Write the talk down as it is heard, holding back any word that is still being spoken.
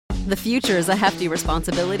The future is a hefty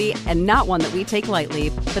responsibility and not one that we take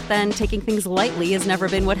lightly, but then taking things lightly has never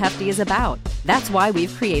been what Hefty is about. That's why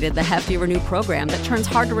we've created the Hefty Renew program that turns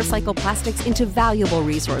hard-to-recycle plastics into valuable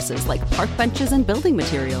resources like park benches and building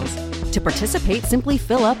materials. To participate, simply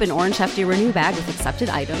fill up an orange Hefty Renew bag with accepted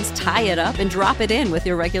items, tie it up, and drop it in with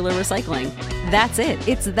your regular recycling. That's it.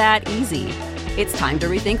 It's that easy. It's time to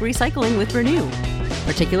rethink recycling with Renew.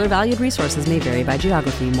 Particular valued resources may vary by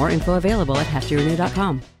geography. More info available at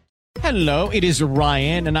heftyrenew.com. Hello, it is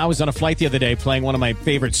Ryan, and I was on a flight the other day playing one of my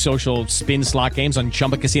favorite social spin slot games on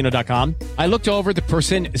ChumbaCasino.com. I looked over at the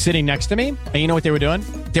person sitting next to me, and you know what they were doing?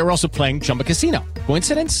 They were also playing Chumba Casino.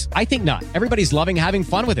 Coincidence? I think not. Everybody's loving having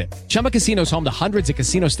fun with it. Chumba Casino is home to hundreds of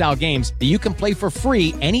casino-style games that you can play for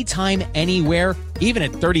free anytime, anywhere, even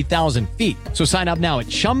at 30,000 feet. So sign up now at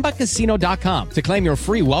ChumbaCasino.com to claim your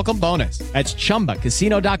free welcome bonus. That's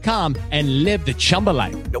ChumbaCasino.com and live the Chumba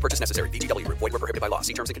life. No purchase necessary. VGW. Void where prohibited by law.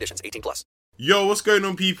 See terms and conditions. 18+. Yo, what's going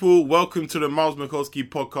on, people? Welcome to the Miles Mikulski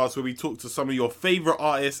podcast, where we talk to some of your favorite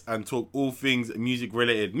artists and talk all things music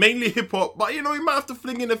related, mainly hip-hop, but you know, we might have to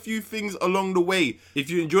fling in a few things along the way.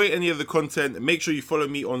 If you enjoy any of the content, make sure you follow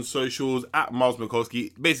me on socials at Miles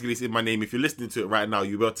Mikulski. Basically, it's in my name. If you're listening to it right now,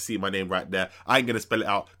 you'll be able to see my name right there. I ain't gonna spell it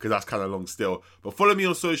out because that's kind of long still, but follow me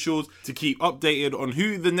on socials to keep updated on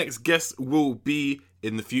who the next guest will be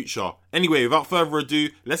in the future. Anyway, without further ado,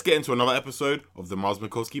 let's get into another episode of the Miles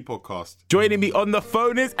Mikulski podcast. Joining me on the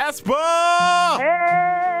phone is Espa!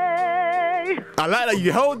 Hey! I like that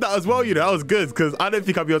you held that as well, you know, that was good, because I don't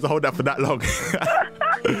think I'll be able to hold that for that long.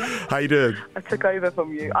 How you doing? I took over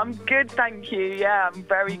from you. I'm good, thank you. Yeah, I'm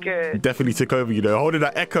very good. Definitely took over, you know, holding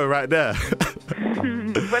that echo right there.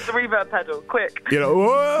 Where's the reverb pedal? Quick. You know,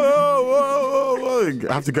 whoa.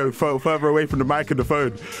 I have to go further away from the mic and the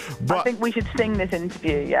phone. But I think we should sing this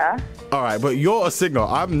interview, yeah? all right, but you're a singer.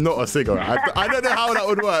 I'm not a singer. I don't know how that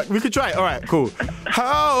would work. We could try it. All right, cool.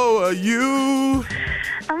 How are you?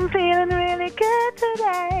 I'm feeling really good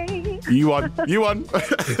today. You won.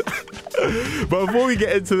 But before we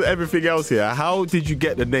get into everything else here, how did you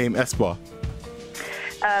get the name Espa?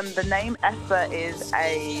 The name Espa is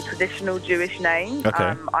a traditional Jewish name.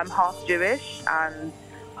 Okay. I'm half Jewish and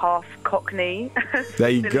half Cockney. There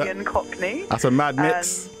you Sicilian go. Cockney. That's a mad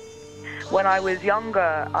mix. When I was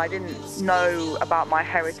younger, I didn't know about my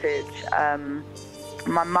heritage.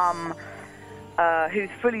 My mum, who's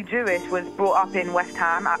fully Jewish, was brought up in West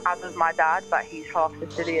Ham, as was my dad, but he's half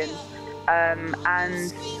Sicilian.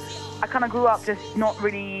 And I kind of grew up just not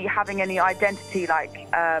really having any identity, like,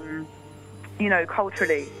 you know,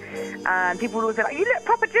 culturally. And people would always say, like, you look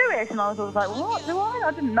proper Jewish. And I was always like, what, do I?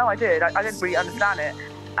 I didn't know I did. I didn't really understand it.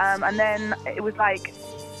 And then it was like,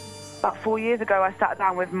 about 4 years ago, I sat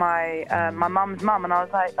down with my my mum's mum, and I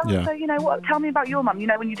was like, so, you know, what? Tell me about your mum. You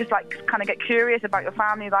know, when you just, like, kind of get curious about your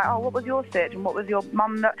family, like, oh, what was your stitch? And what was your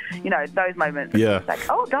mum? You know, those moments. Yeah. It's like,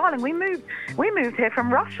 oh, darling, we moved here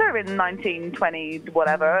from Russia in 1920,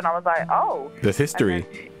 whatever. And I was like, oh. There's history.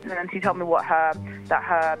 And then she told me that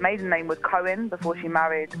her maiden name was Cohen before she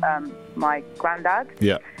married my granddad.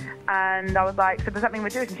 Yeah. And I was like, so does that mean we're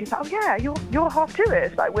Jewish? And she's like, oh yeah, you're half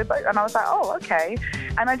Jewish. Like, we're both. And I was like, oh, okay.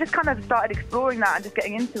 And I just kind of started exploring that and just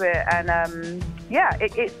getting into it. And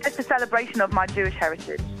it's just a celebration of my Jewish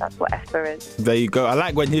heritage. That's what Espa is. There you go. I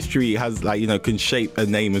like when history has, like, you know, can shape a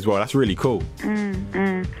name as well. That's really cool.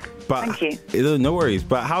 But, thank you. No worries.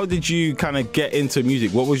 But how did you kind of get into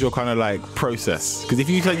music? What was your kind of like process? Because if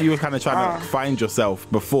you said you were kind of trying to find yourself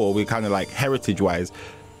before, we kind of like heritage-wise,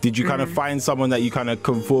 did you kind of find someone that you kind of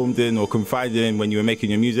conformed in or confided in when you were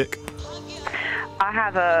making your music? I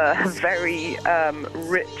have a very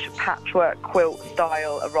rich patchwork quilt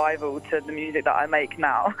style arrival to the music that I make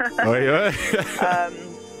now. Oh, yeah?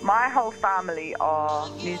 My whole family are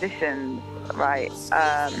musicians, right,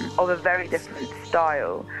 of a very different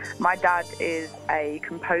style. My dad is a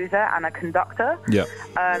composer and a conductor,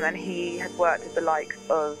 and he has worked with the likes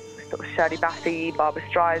of sort of Shirley Bassey, Barbra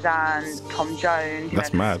Streisand, Tom Jones.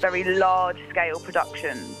 That's mad. Very large-scale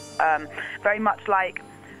productions, very much like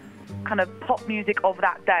kind of pop music of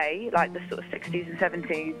that day, like the sort of 60s and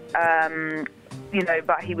 70s. You know,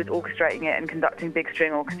 but he was orchestrating it and conducting big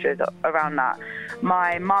string orchestras around that.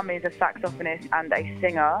 My mum is a saxophonist and a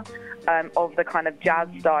singer of the kind of jazz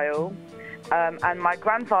style. And my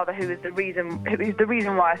grandfather, who is the reason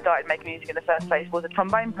why I started making music in the first place, was a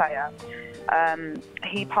trombone player.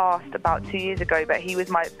 He passed about 2 years ago, but he was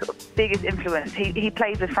my sort of biggest influence. He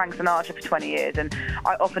played with Frank Sinatra for 20 years, and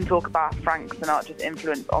I often talk about Frank Sinatra's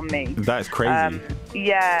influence on me. That's crazy.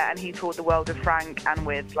 Yeah, and he toured the world with Frank and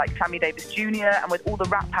with like Sammy Davis Jr. and with all the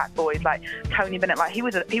Rat Pack boys like Tony Bennett. Like he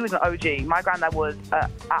was an OG. My granddad was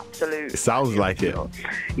absolute. It sounds like it.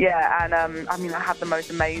 Yeah, and I mean, I have the most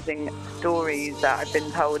amazing stories that I've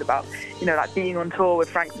been told about. You know, like being on tour with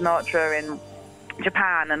Frank Sinatra in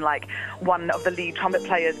Japan, and like one of the lead trumpet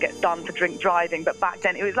players gets done for drink driving, but back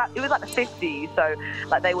then it was like the 50s, so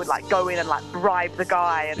like they would like go in and like bribe the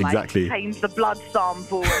guy and like change the blood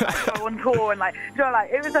sample and like, go on tour and like, you know,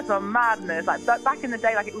 like it was just a madness. Like back in the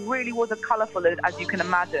day, like it really was as colourful as you can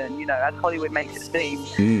imagine, you know, as Hollywood makes it seem.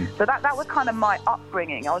 So that was kind of my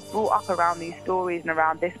upbringing. I was brought up around these stories and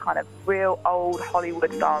around this kind of real old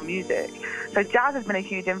Hollywood style music. So jazz has been a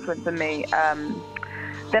huge influence on me.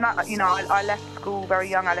 Then I left school very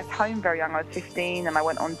young. I left home very young. I was 15, and I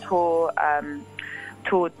went on tour,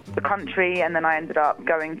 toured the country, and then I ended up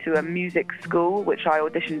going to a music school, which I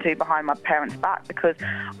auditioned to behind my parents' back, because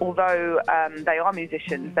although they are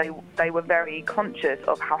musicians, they were very conscious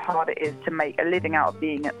of how hard it is to make a living out of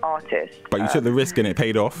being an artist. But you took the risk and it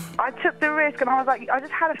paid off. I took the risk, and I was like,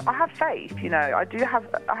 I have faith. You know, I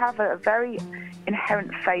have a very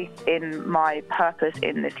inherent faith in my purpose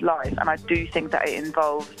in this life, and I do think that it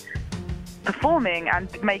involves performing and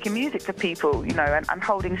making music for people, you know, and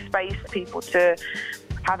holding space for people to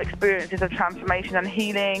have experiences of transformation and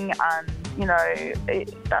healing. And you know,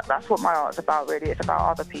 that's what my art's about, really. It's about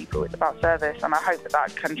other people, it's about service, and I hope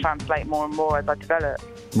that can translate more and more as I develop.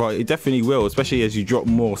 Well, it definitely will, especially as you drop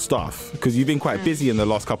more stuff, because you've been quite busy in the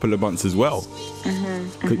last couple of months as well.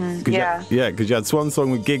 Because you had Swan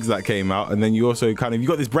Song with Gigs that came out, and then you also you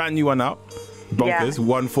got this brand new one out, Bonkers,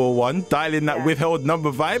 141, dialing that withheld number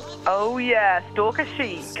vibe. Oh yeah, stalker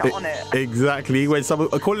chic on it. Exactly. When someone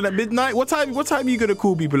calling at midnight, what time are you gonna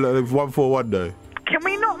call people at 141 though? Can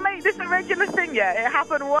we not make this a regular thing yet? It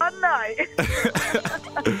happened one night.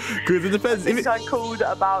 Because it depends. I think I called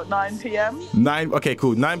at about 9 p.m.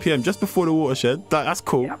 9 p.m. just before the watershed. That's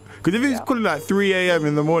cool. Because if it's calling at 3 a.m.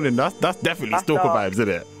 in the morning, that's definitely stalker vibes, isn't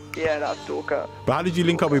it? Yeah, that's stalker. But how did you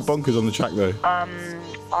link up with Bonkers on the track though?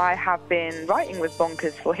 I have been writing with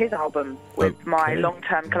Bonkers for his album with my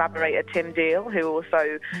long-term collaborator Tim Deal, who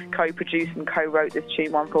also co-produced and co-wrote this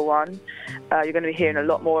tune 141. You're going to be hearing a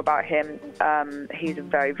lot more about him. He's a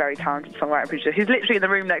very, very talented songwriter and producer. He's literally in the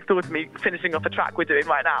room next door to me, finishing off a track we're doing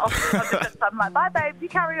right now. I'm like, bye, babe, you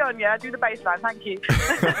carry on, yeah? Do the bass line, thank you.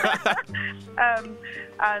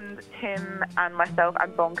 And Tim and myself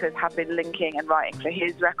and Bonkers have been linking and writing for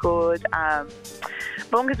his record.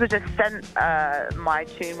 Bonkers was just sent my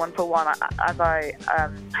tune 141, as I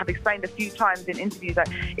have explained a few times in interviews. That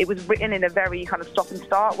it was written in a very kind of stop and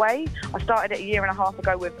start way. I started it a year and a half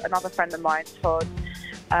ago with another friend of mine, Todd,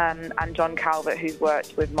 and John Calvert, who's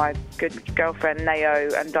worked with my good girlfriend Nao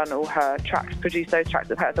and done all her tracks, produced those tracks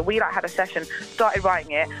with her. So we had a session, started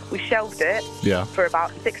writing it, we shelved it for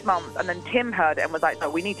about 6 months, and then Tim heard it and was like, no,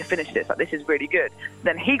 we need to finish this, like this is really good.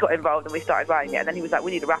 Then he got involved and we started writing it, and then he was like,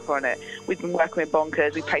 we need a rapper on it. We've been working with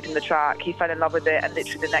Bonkers, we played him the track, he fell in love with it, and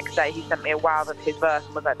literally the next day he sent me a wow of his verse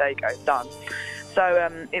and was like, there you go, done.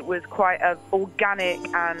 So it was quite organic,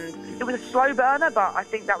 and it was a slow burner, but I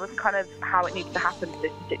think that was kind of how it needs to happen to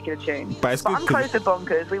this particular tune. But I'm close to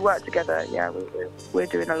Bonkers. We work together. Yeah, we're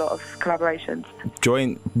doing a lot of collaborations.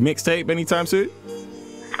 Joint mixtape anytime soon?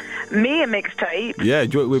 Me a mixtape? Yeah,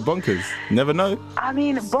 joint with Bonkers. Never know. I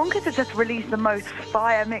mean, Bonkers has just released the most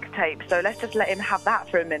fire mixtape, so let's just let him have that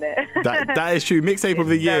for a minute. that is true. Mixtape of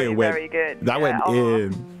the year. Very good. That went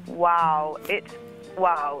in.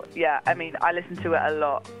 Wow, yeah, I mean, I listen to it a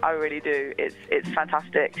lot. I really do. It's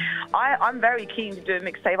fantastic. I'm very keen to do a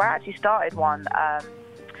mixtape. I actually started one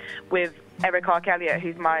with Eric Elliott,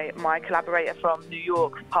 who's my collaborator from New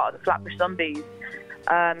York, part of the Flatbush Zombies.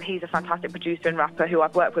 He's a fantastic producer and rapper who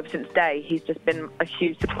I've worked with since day. He's just been a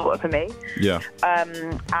huge supporter for me. Yeah.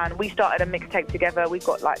 And we started a mixtape together. We've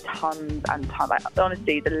got like tons and tons. Like,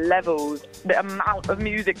 honestly, the levels, the amount of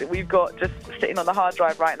music that we've got just sitting on the hard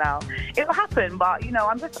drive right now. It'll happen, but you know,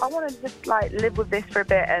 I want to just like live with this for a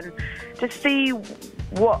bit and just see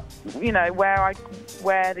what, you know, where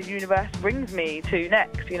the universe brings me to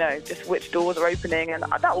next, you know, just which doors are opening, and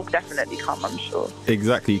that will definitely come, I'm sure.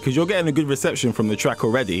 Exactly, because you're getting a good reception from the track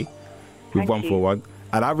already with 141.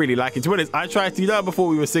 And I really like it. To be honest, I tried to, before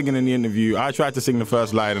we were singing in the interview, I tried to sing the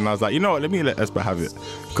first line and I was like, you know what, let me let Espa have it.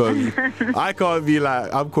 Because I can't be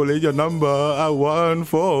like, I'm calling your number at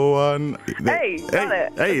 141. Hey, got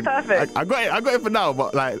it. Hey, Perfect. I got it for now,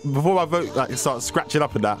 but like before my vote like starts scratching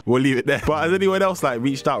up and that, we'll leave it there. But has anyone else like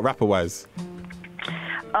reached out rapper-wise?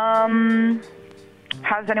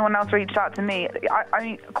 Has anyone else reached out to me? I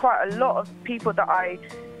mean, quite a lot of people that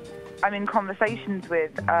I'm in conversations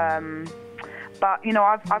with. But, you know,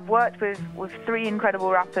 I've worked with 3 incredible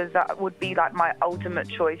rappers that would be like my ultimate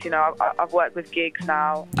choice. You know, I've worked with Giggs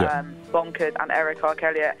now, Bonkers and Eric R.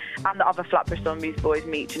 Kelly, and the other Flatbush Zombies boys,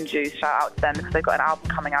 Meech and Juice. Shout out to them because they've got an album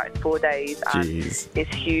coming out in 4 days. And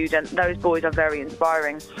it's huge, and those boys are very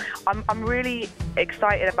inspiring. I'm really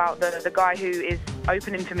excited about the guy who is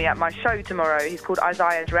opening for me at my show tomorrow. He's called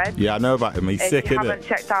Isaiah Dredd. Yeah, I know about him. He's sick, isn't it? If you haven't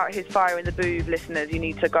checked out his Fire in the Booth, listeners, you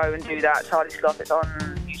need to go and do that. Charlie Sloth, it's on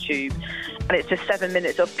YouTube. And it's just 7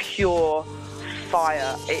 minutes of pure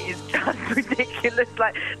fire. It is just ridiculous.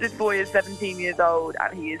 Like, this boy is 17 years old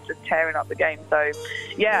and he is just tearing up the game. So,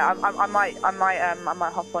 yeah, I might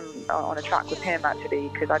hop on a track with him actually,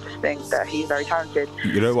 because I just think that he's very talented.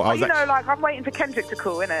 You know what? I'm waiting for Kendrick to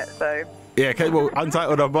call, innit? So. Yeah, okay, well,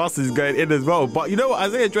 Untitled Unmastered is going in as well. But you know what?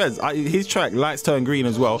 Isaiah Dredd, his track Lights Turn Green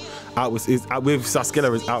as well, with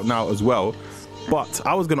Saskilla is out now as well. But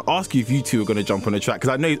I was going to ask you if you two are going to jump on the track, because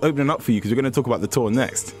I know he's opening up for you, because we're going to talk about the tour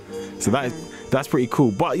next. So that's pretty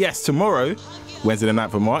cool. But yes, tomorrow, Wednesday the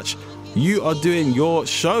 9th of March, you are doing your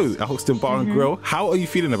show at Hoxton Bar and Grill. How are you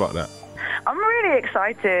feeling about that? I'm really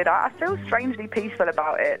excited. I feel strangely peaceful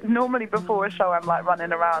about it. Normally before a show I'm like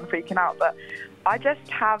running around freaking out, but I just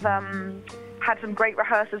have had some great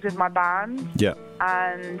rehearsals with my band. Yeah.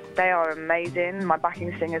 And they are amazing. My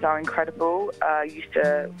backing singers are incredible. I've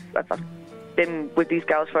been with these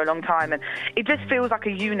girls for a long time, and it just feels like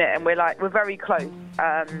a unit, and we're very close.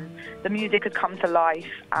 The music has come to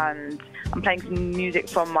life, and I'm playing some music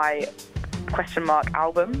from my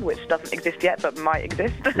album, which doesn't exist yet but might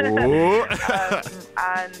exist. And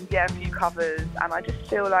yeah, a few covers, and I just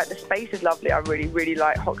feel like the space is lovely. I really, really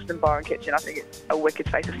like Hoxton Bar and Kitchen. I think it's a wicked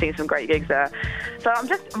space. I've seen some great gigs there, so I'm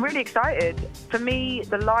really excited. For me,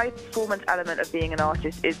 the live performance element of being an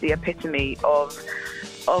artist is the epitome of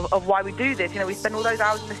why we do this. You know, we spend all those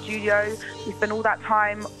hours in the studio, we spend all that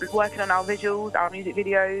time working on our visuals, our music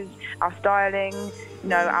videos, our styling, you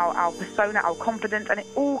know, our persona, our confidence, and it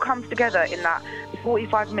all comes together in that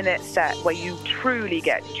 45-minute set where you truly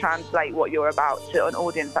get to translate what you're about to an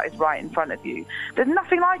audience that is right in front of you. There's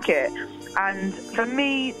nothing like it. And for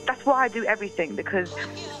me, that's why I do everything, because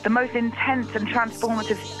the most intense and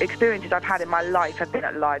transformative experiences I've had in my life have been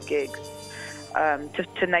at live gigs.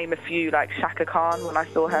 To name a few, like Shaka Khan, when I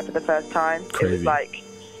saw her for the first time. Crazy.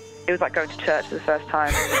 It was like going to church for the first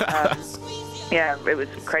time. Yeah, it was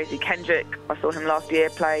crazy. Kendrick, I saw him last year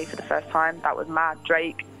play for the first time. That was mad.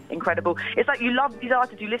 Drake, incredible. It's like you love these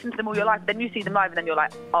artists, you listen to them all your life, then you see them live, and then you're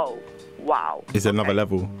like, oh, wow. It's another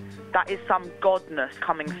level. That is some godness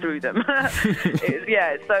coming through them.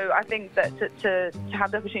 Yeah, so I think that to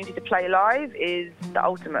have the opportunity to play live is the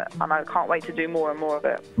ultimate, and I can't wait to do more and more of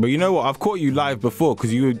it. But you know what? I've caught you live before,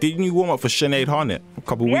 because didn't you warm up for Sinead Harnett a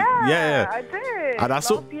couple weeks? Yeah, I did. And I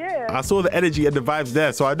saw the energy and the vibes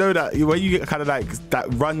there, so I know that when you get kind of like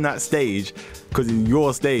run that stage, because it's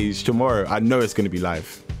your stage tomorrow, I know it's going to be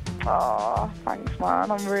live. Oh, thanks,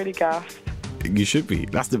 man. I'm really gassed. You should be.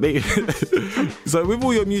 That's the big. So with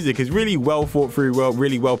all your music, it's really well thought through,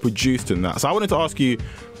 really well produced and that. So I wanted to ask you,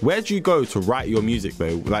 where do you go to write your music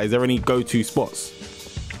though? Like, is there any go-to spots?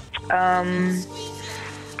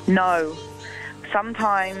 No.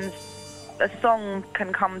 Sometimes a song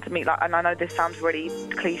can come to me, like, and I know this sounds really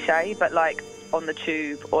cliche, but like on the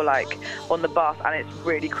tube or like on the bus, and it's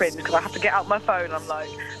really cringe because I have to get out my phone. I'm like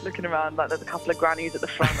looking around, like there's a couple of grannies at the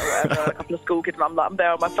front or whatever, a couple of school kids, and I'm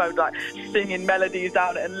there on my phone like singing melodies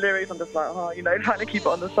down and lyrics. I'm just like, oh, you know, trying to keep it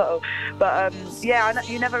on the subtle. But yeah,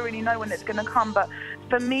 you never really know when it's going to come. But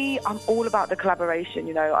for me, I'm all about the collaboration.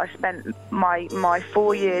 You know, I spent my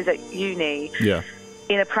 4 years at uni. Yeah.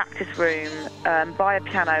 In a practice room, by a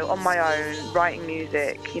piano, on my own, writing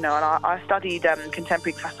music, you know, and I studied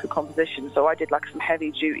contemporary classical composition, so I did like some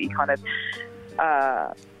heavy duty kind of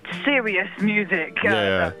serious music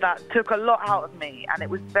that took a lot out of me, and it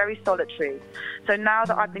was very solitary. So now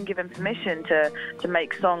that I've been given permission to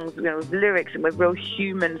make songs, you know, with lyrics and with real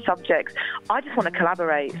human subjects, I just want to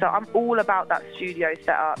collaborate. So I'm all about that studio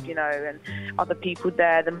setup, you know, and other people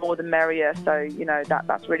there, the more the merrier. So, you know,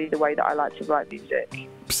 that's really the way that I like to write music.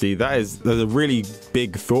 See, there's a really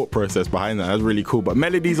big thought process behind that. That's really cool. But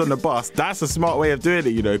melodies on the bus, that's a smart way of doing it,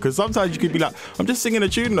 you know, because sometimes you could be like, I'm just singing a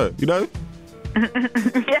tune though, you know?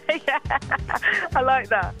 yeah. I like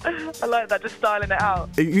that. Just styling it out.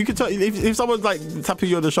 You can tell if someone's like tapping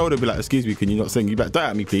you on the shoulder, be like, "Excuse me, can you not sing?" You be like, "Don't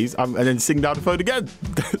at me, please," and then sing down the phone again.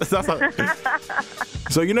 That's how.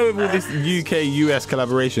 So with all this UK-US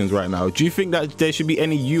collaborations right now, do you think that there should be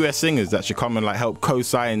any US singers that should come and like help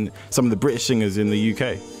co-sign some of the British singers in the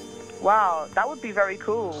UK? Wow, that would be very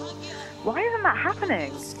cool. Why isn't that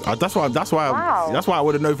happening? That's why I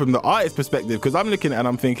want to know from the artist perspective, because I'm looking at it and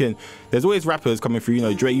I'm thinking there's always rappers coming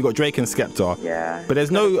through. Drake, you got Drake and Skepta. Yeah. But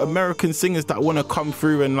there's no American singers that want to come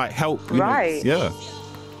through and like help. Right. Yeah.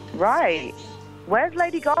 Right. Where's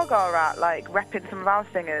Lady Gaga at? Like repping some of our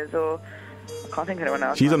singers, or I can't think of anyone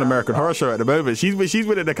else. She's on American Horror Show at the moment. She's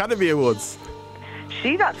winning Academy Awards.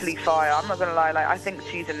 She's actually fire. I'm not gonna lie. Like I think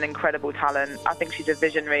she's an incredible talent. I think she's a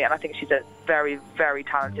visionary, and I think she's a very, very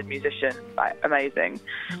talented musician. Like amazing.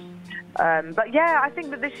 But yeah, I think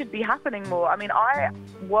that this should be happening more. I mean, I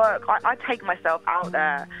take myself out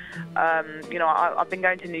there. I've been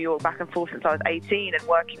going to New York back and forth since I was 18 and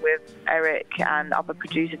working with Eric and other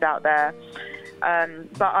producers out there.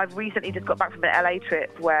 But I've recently just got back from an LA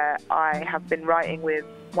trip where I have been writing with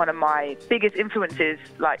one of my biggest influences,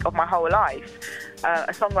 like, of my whole life,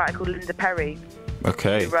 a songwriter called Linda Perry.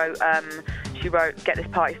 Okay. She wrote Get This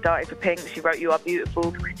Party Started for Pink. She wrote You Are Beautiful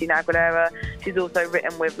for Christina Aguilera. She's also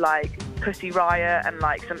written with, like, Pussy Riot and,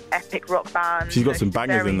 like, some epic rock bands. She's got some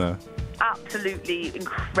bangers in there. Absolutely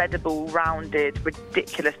incredible, rounded,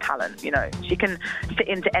 ridiculous talent. She can fit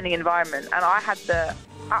into any environment. And I had the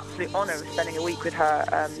absolute honour of spending a week with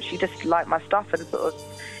her. She just liked my stuff and sort of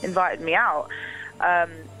invited me out.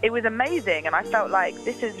 It was amazing, and I felt like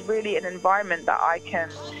this is really an environment that I can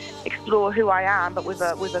explore who I am, but with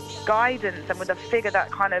a guidance and with a figure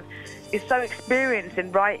that kind of is so experienced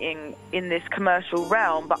in writing in this commercial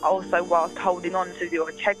realm, but also whilst holding on to your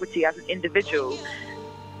integrity as an individual.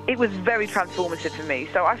 It was very transformative for me.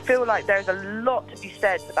 So I feel like there's a lot to be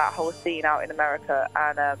said for that whole scene out in America,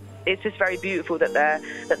 and it's just very beautiful that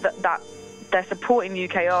they're supporting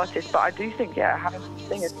UK artists. But I do think, having some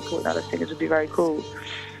singers supporting other singers would be very cool.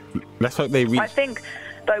 Let's hope they reach. I think,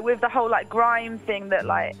 though, with the whole like grime thing that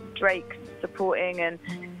like Drake's supporting, and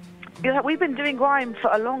we've been doing grime for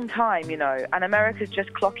a long time, and America's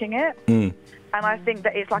just clocking it. And I think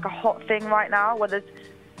that it's like a hot thing right now, where there's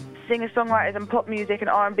singer-songwriters and pop music and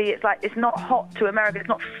R&B. It's like it's not hot to America. It's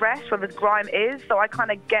not fresh, whereas grime is. So I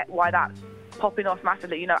kind of get why that's popping off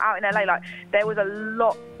massively. Out in LA, like there was a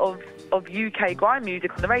lot of UK grime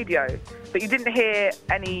music on the radio, but you didn't hear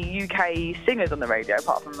any UK singers on the radio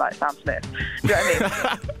apart from like Sam Smith. Do you know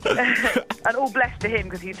what I mean? And all blessed to him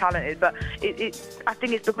because he's talented. But I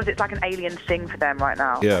think it's because it's like an alien thing for them right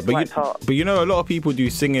now. Yeah, but a lot of people do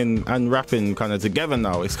singing and rapping kind of together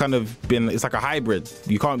now. It's kind of it's like a hybrid.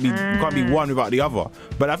 You can't be one without the other.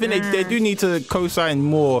 But I think they do need to co-sign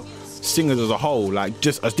more singers as a whole, like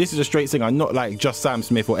just as this is a straight singer, not like just Sam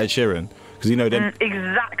Smith or Ed Sheeran, because them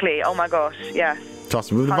exactly. Oh my gosh, yes.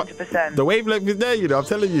 Trust me, 100%. The wavelength is there, I'm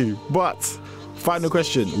telling you. But final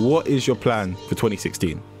question: what is your plan for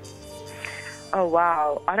 2016? Oh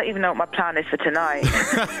wow, I don't even know what my plan is for tonight.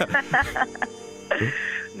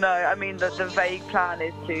 No, I mean the vague plan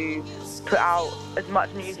is to put out as much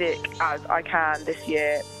music as I can this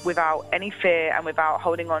year without any fear and without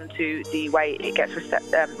holding on to the way it gets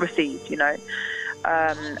received,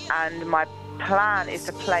 and my plan is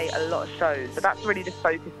to play a lot of shows. So that's really the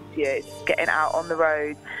focus this year. It's getting out on the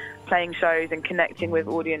road, playing shows and connecting with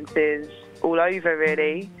audiences all over,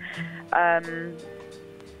 really. And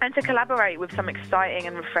to collaborate with some exciting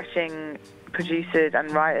and refreshing producers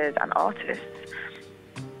and writers and artists.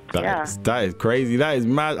 That is crazy. That is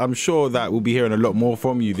mad. I'm sure that we'll be hearing a lot more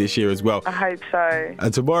from you this year as well. I hope so.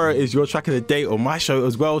 And tomorrow is your track of the day on my show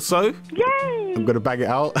as well. So yay! I'm going to bang it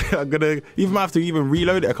out. I'm going to have to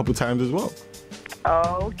reload it a couple times as well.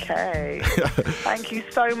 Okay. Thank you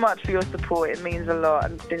so much for your support. It means a lot,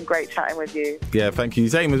 and it's been great chatting with you. Yeah, thank you.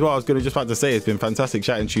 Same as well. I was just about to say, it's been fantastic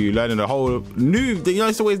chatting to you, learning a whole new...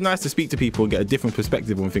 it's always nice to speak to people and get a different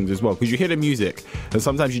perspective on things as well, because you hear the music and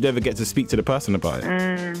sometimes you never get to speak to the person about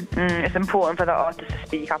it. It's important for the artist to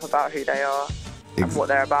speak up about who they are and what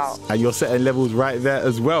they're about. And you're setting levels right there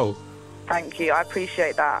as well. Thank you. I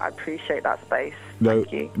appreciate that. I appreciate that space.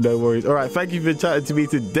 Thank you. No worries. All right, thank you for chatting to me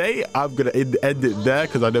today. I'm going to end it there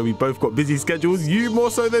because I know we both got busy schedules. You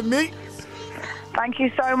more so than me. Thank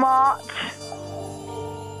you so much.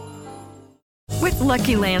 With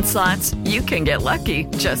Lucky Land Slots, you can get lucky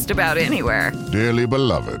just about anywhere. Dearly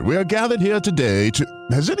beloved, we are gathered here today to...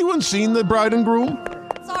 Has anyone seen the bride and groom?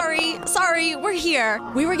 Sorry, we're here.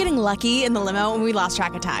 We were getting lucky in the limo and we lost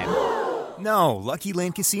track of time. No, Lucky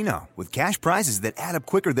Land Casino, with cash prizes that add up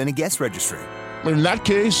quicker than a guest registry. in that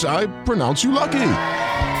case, I pronounce you lucky.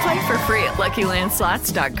 Play for free at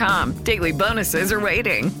LuckyLandSlots.com. Daily bonuses are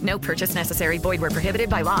waiting. No purchase necessary. Void where prohibited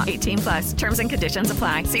by law. 18+. Terms and conditions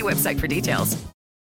apply. See website for details.